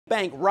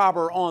bank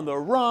robber on the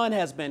run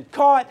has been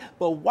caught,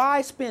 but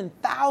why spend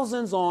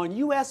thousands on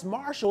U.S.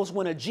 Marshals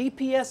when a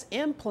GPS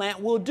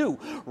implant will do?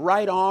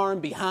 Right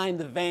arm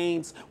behind the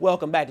veins.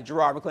 Welcome back to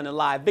Garrard, McClendon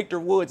Live. Victor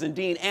Woods and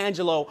Dean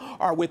Angelo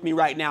are with me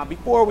right now.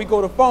 Before we go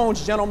to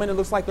phones, gentlemen, it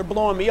looks like they're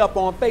blowing me up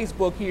on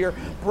Facebook here.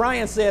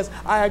 Brian says,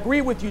 I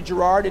agree with you,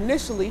 Garrard.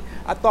 Initially,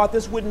 I thought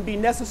this wouldn't be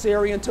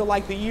necessary until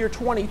like the year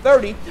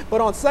 2030, but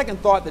on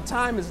second thought, the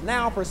time is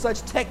now for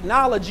such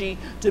technology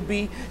to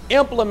be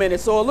implemented.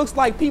 So it looks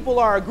like people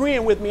are agreeing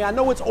with me. I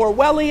know it's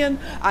Orwellian.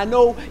 I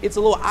know it's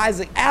a little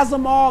Isaac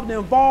Asimov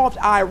involved,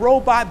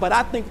 iRobot, but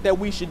I think that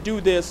we should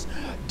do this.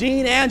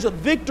 Dean Angelo,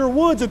 Victor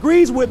Woods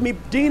agrees with me.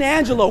 Dean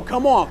Angelo,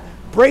 come on.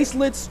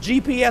 Bracelets,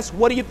 GPS,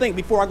 what do you think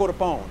before I go to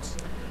phones?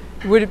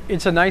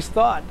 It's a nice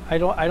thought. I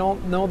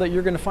don't know that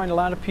you're going to find a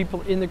lot of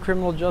people in the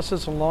criminal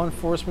justice and law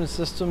enforcement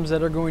systems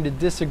that are going to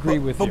disagree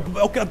with you.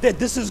 Okay,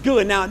 this is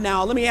good.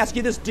 Now let me ask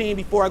you this, Dean,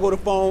 before I go to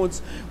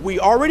phones. We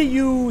already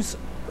use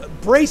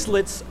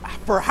bracelets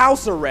for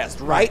house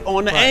arrest, right?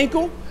 On the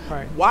ankle.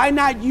 Right. Why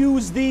not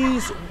use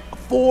these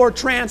for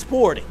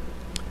transporting?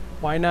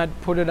 Why not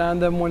put it on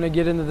them when they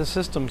get into the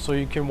system so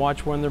you can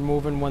watch when they're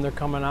moving, when they're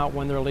coming out,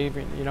 when they're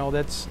leaving? You know,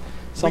 that's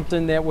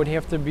something that would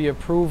have to be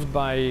approved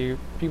by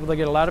people that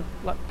get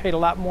paid a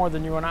lot more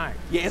than you and I.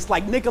 Yeah, it's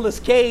like Nicolas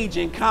Cage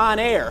in Con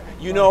Air,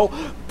 you know,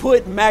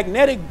 put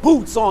magnetic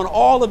boots on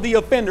all of the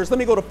offenders. Let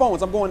me go to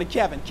phones. I'm going to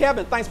Kevin.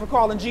 Kevin, thanks for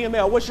calling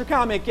GML. What's your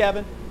comment,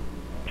 Kevin?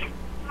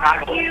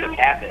 Hi,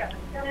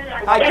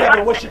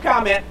 Kevin. What's your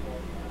comment?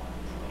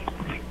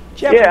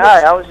 Kevin, yeah,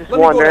 hi. I was just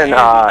wondering.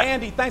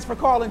 Andy, thanks for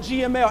calling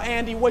GML.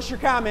 Andy, what's your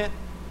comment?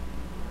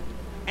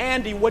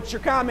 Andy, what's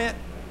your comment?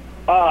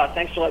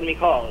 Thanks for letting me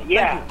call.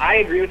 Yeah, I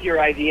agree with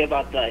your idea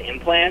about the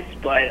implants,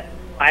 but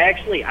I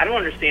don't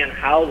understand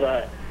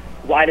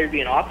why there'd be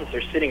an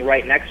officer sitting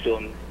right next to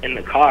him in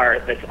the car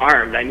that's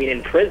armed. I mean,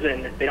 in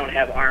prison, they don't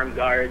have armed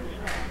guards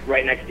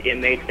right next to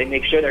inmates. They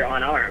make sure they're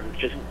unarmed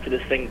just so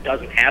this thing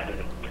doesn't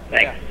happen.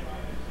 Thanks.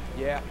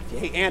 Yeah.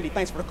 Hey, Andy,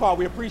 thanks for the call.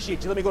 We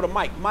appreciate you. Let me go to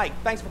Mike. Mike,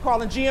 thanks for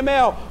calling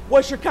GML.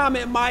 What's your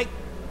comment, Mike?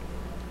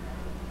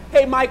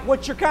 Hey, Mike,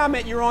 what's your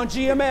comment? You're on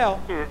GML.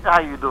 Yeah, how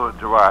you doing,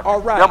 Gerard?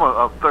 All right. I'm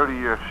a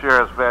 30-year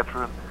sheriff's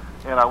veteran,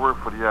 and I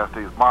worked for the United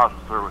States Marshal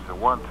Service at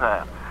one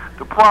time.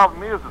 The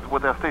problem is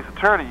with that state's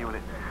attorney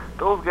unit,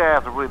 those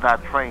guys are really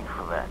not trained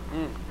for that.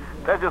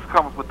 That just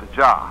comes with the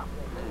job.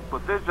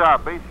 But their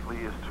job basically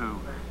is to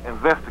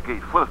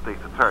investigate for the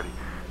state's attorney.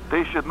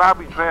 They should not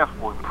be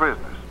transporting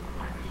prisoners.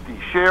 The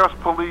sheriff's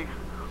police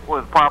or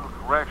the Department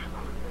of Corrections,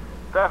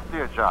 that's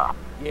their job.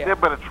 Yeah. They're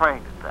better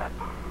trained at that.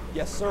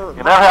 Yes, sir.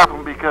 And that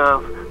happened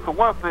because, for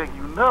one thing,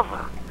 you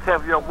never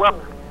have your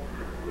weapon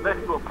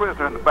next to a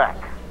prisoner in the back.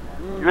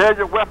 You had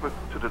your weapon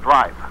to the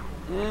driver.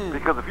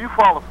 Because if you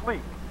fall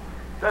asleep,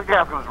 that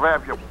guy's going to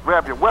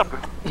grab your weapon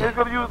and he's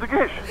going to use it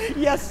against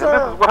you. Yes, sir.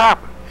 And this is what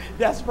happened.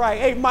 That's right.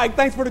 Hey, Mike,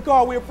 thanks for the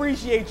call. We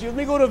appreciate you. Let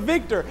me go to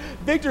Victor.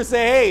 Victor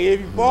said, hey, if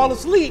you fall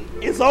asleep,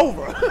 it's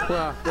over.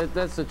 Well,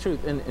 that's the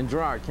truth. And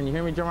Gerard, can you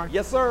hear me, Gerard?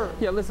 Yes, sir.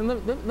 Yeah, listen,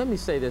 let me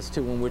say this,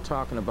 too. When we're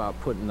talking about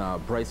putting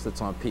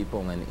bracelets on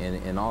people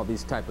and all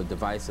these type of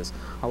devices,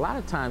 a lot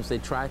of times they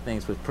try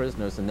things with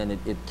prisoners and then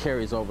it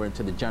carries over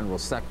into the general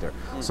sector.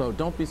 So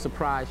don't be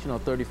surprised,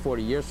 30,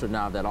 40 years from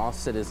now that all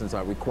citizens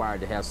are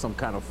required to have some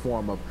kind of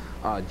form of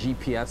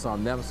GPS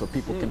on them so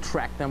people can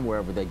track them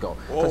wherever they go.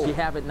 Because you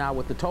have it now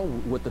with the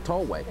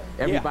tollway.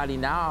 Everybody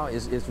now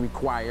is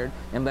required,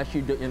 unless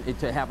you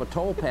to have a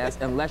toll pass,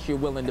 unless you're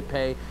willing to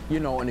pay,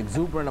 an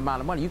exuberant amount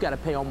of money. You got to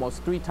pay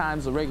almost 3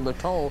 times the regular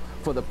toll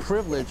for the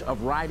privilege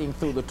of riding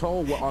through the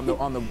toll on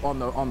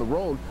the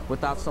road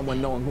without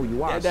someone knowing who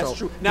you are. Yeah, that's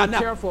true. Now, be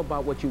careful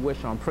about what you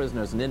wish on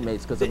prisoners and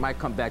inmates, because it might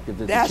come back to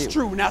visit you. That's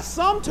true. Now,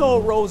 some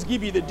toll roads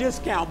give you the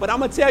discount, but I'm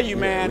gonna tell you,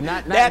 man,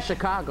 not in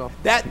Chicago.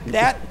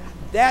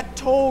 That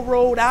toll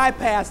road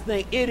I-Pass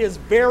thing, it is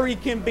very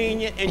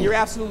convenient, and you're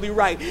absolutely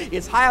right.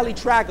 It's highly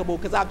trackable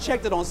because I've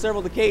checked it on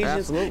several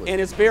occasions, and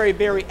it's very,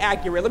 very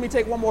accurate. Let me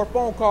take one more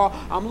phone call.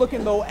 I'm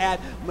looking, though, at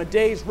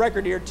Maday's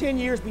record here. 10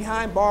 years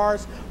behind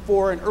bars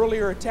for an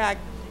earlier attack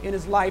in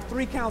his life,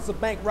 3 counts of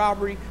bank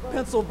robbery,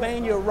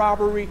 Pennsylvania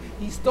robbery.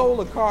 He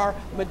stole a car.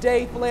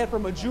 Maday fled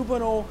from a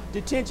juvenile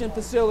detention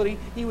facility.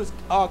 He was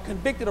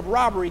convicted of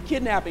robbery,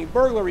 kidnapping,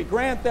 burglary,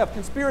 grand theft,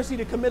 conspiracy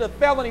to commit a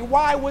felony.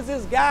 Why was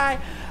this guy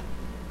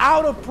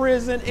out of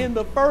prison in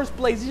the first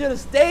place? He should have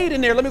stayed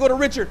in there. Let me go to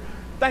Richard.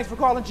 Thanks for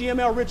calling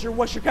GML. Richard,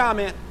 what's your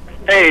comment?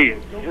 Hey.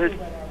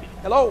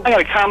 Hello. I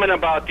got a comment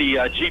about the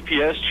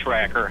GPS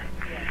tracker.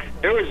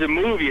 There was a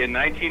movie in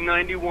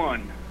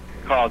 1991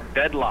 called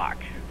Deadlock.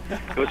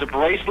 It was a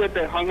bracelet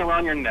that hung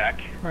around your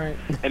neck. Right.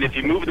 And if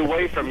you moved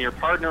away from your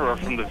partner or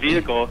from the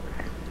vehicle,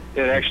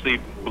 it actually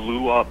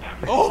blew up.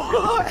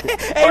 Oh,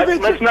 hey,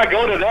 Richard. Let's not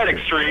go to that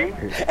extreme.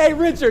 Hey,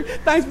 Richard,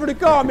 thanks for the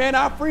call, man.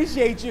 I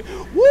appreciate you.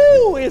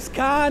 Woo, it's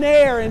Con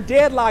Air and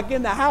Deadlock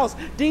in the house.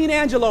 Dean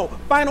Angelo,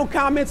 final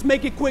comments,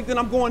 make it quick, then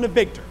I'm going to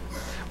Victor.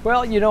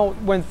 Well, you know,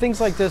 when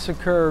things like this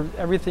occur,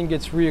 everything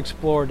gets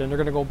re-explored, and they're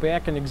going to go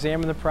back and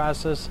examine the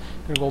process,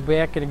 they're going to go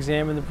back and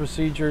examine the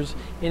procedures,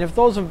 and if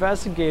those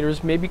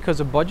investigators, maybe because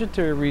of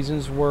budgetary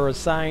reasons, were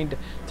assigned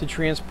to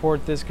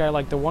transport this guy,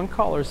 like the one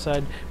caller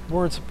said,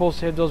 weren't supposed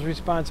to have those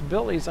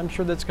responsibilities, I'm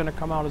sure that's going to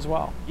come out as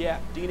well. Yeah,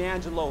 Dean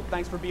Angelo,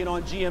 thanks for being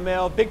on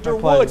GML. Victor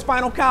Woods,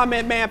 final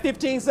comment, man,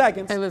 15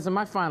 seconds. Hey, listen,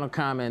 my final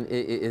comment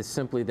is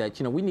simply that,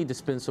 you know, we need to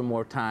spend some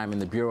more time in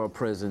the Bureau of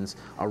Prisons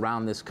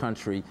around this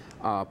country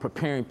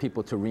preparing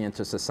people to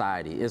re-enter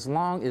society. As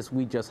long as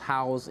we just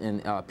house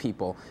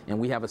people and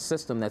we have a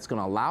system that's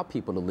going to allow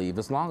people to leave,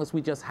 as long as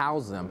we just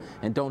house them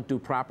and don't do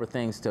proper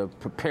things to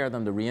prepare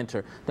them to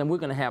re-enter, then we're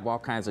going to have all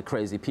kinds of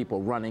crazy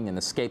people running and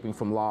escaping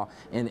from law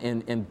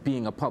and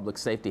being a public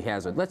safety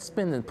hazard. Let's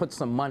spend and put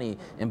some money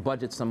and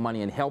budget some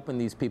money in helping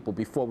these people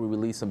before we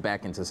release them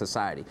back into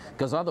society,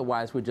 because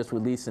otherwise we're just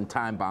releasing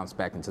time bombs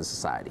back into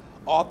society.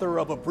 Author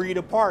of A Breed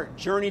Apart,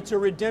 Journey to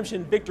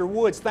Redemption, Victor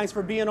Woods, thanks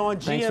for being on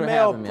GML. Thanks for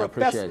having me. I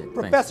appreciate it.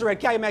 Professor at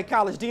Calumet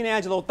College, Dean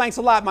Angelo, thanks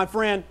a lot, my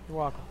friend. You're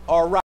welcome.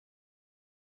 All right.